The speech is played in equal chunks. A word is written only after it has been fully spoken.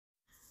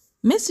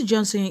Mercy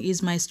Johnson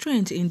is my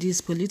strength in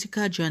this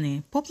political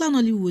journey. Popular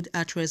Nollywood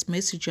actress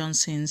Mercy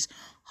Johnson's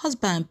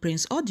husband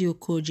Prince Odi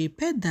Okojie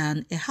penned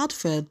down a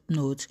heartfelt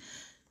note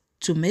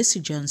to Mercy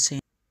Johnson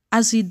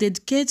as he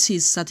dedicates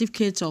his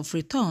certificate of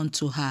return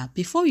to her.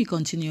 Before we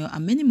continue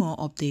and many more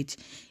updates,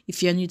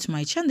 if you're new to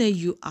my channel,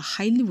 you are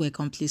highly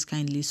welcome. Please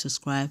kindly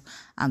subscribe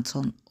and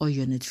turn on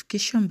your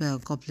notification bell.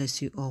 God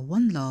bless you all.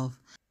 One love.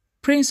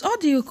 Prince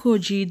Odi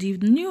Okojie, the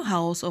new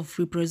House of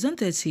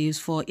Representatives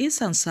for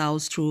East and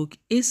South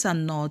East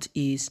and North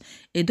East,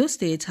 Edo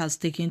State, has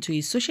taken to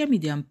his social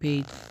media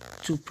page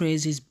to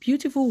praise his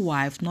beautiful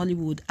wife,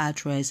 Nollywood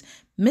actress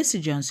Mercy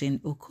Johnson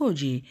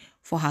Okojie,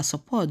 for her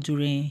support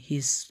during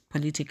his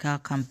political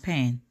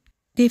campaign.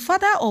 The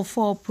father of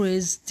four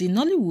praised the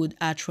Nollywood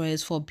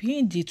actress for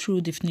being the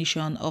true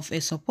definition of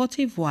a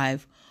supportive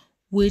wife,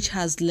 which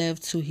has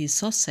led to his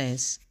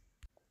success.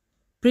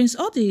 Prince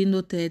Odi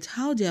noted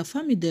how their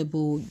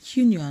formidable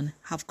union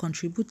have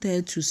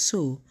contributed to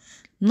so,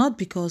 not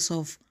because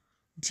of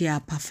their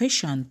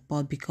perfection,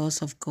 but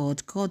because of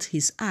God got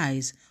his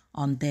eyes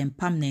on them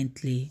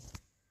permanently.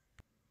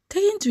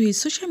 Taking to his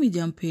social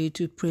media page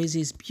to praise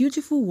his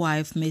beautiful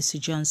wife, Mercy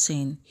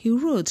Johnson, he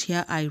wrote,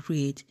 here I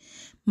read,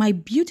 "My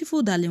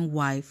beautiful darling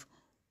wife,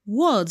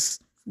 words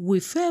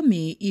will fail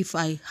me if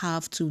I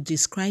have to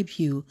describe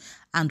you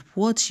and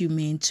what you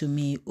mean to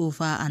me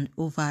over and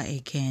over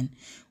again.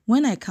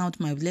 When I count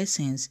my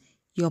blessings,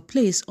 your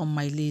place on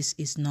my list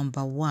is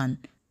number one.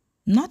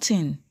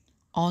 Nothing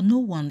or no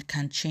one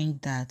can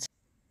change that.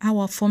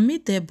 Our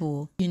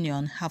formidable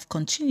union have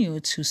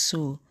continued to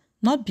sow,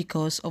 not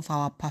because of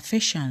our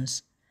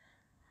perfections.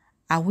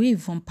 Are we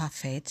even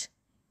perfect?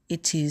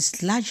 It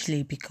is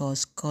largely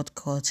because God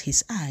got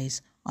his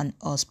eyes on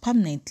us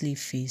permanently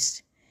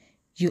fixed.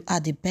 You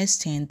are the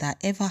best thing that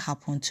ever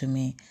happened to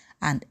me,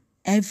 and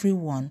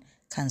everyone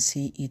can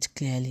see it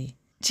clearly."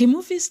 The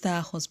movie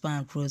star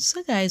husband wrote.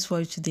 So guys,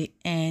 watch to the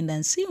end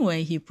and see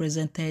when he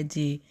presented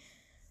the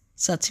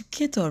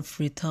certificate of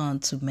return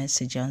to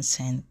Mercy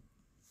Johnson.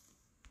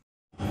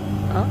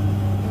 Huh?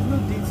 There's no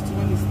date to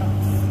when it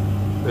starts.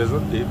 There's no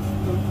date?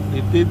 No.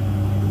 The date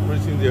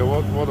written there,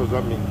 what does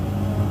that mean?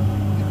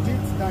 The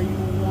date that you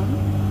won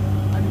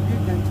and the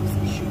date that it was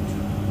issued.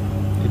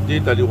 The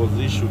date that it was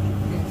issued?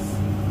 Yes.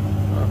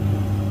 Okay.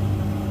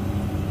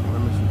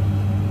 Let me see.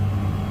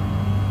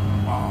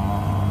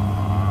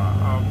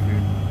 Okay.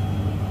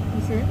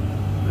 You see?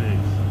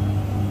 Thanks.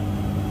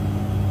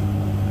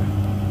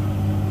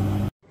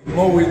 In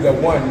more ways than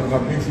one, you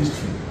have made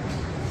history.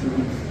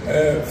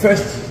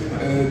 First,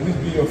 this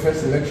being your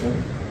first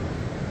election,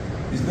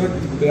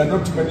 there are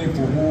not too many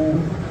people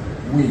who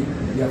win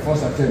their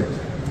first attempt.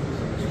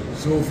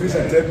 So first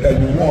attempt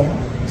that you won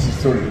is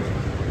historic.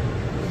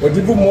 But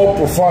even more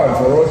profound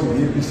for us in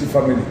the APC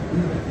family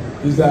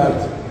is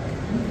that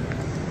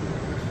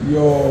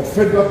your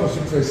federal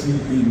constituency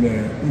in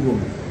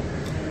Uromi,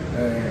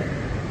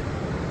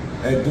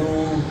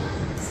 Edo,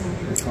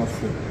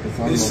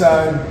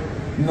 Eastern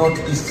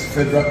Northeast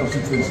Federal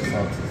Constituency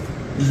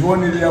is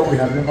one area we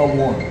have never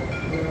won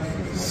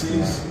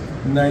since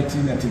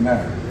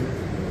 1999.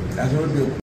 That's what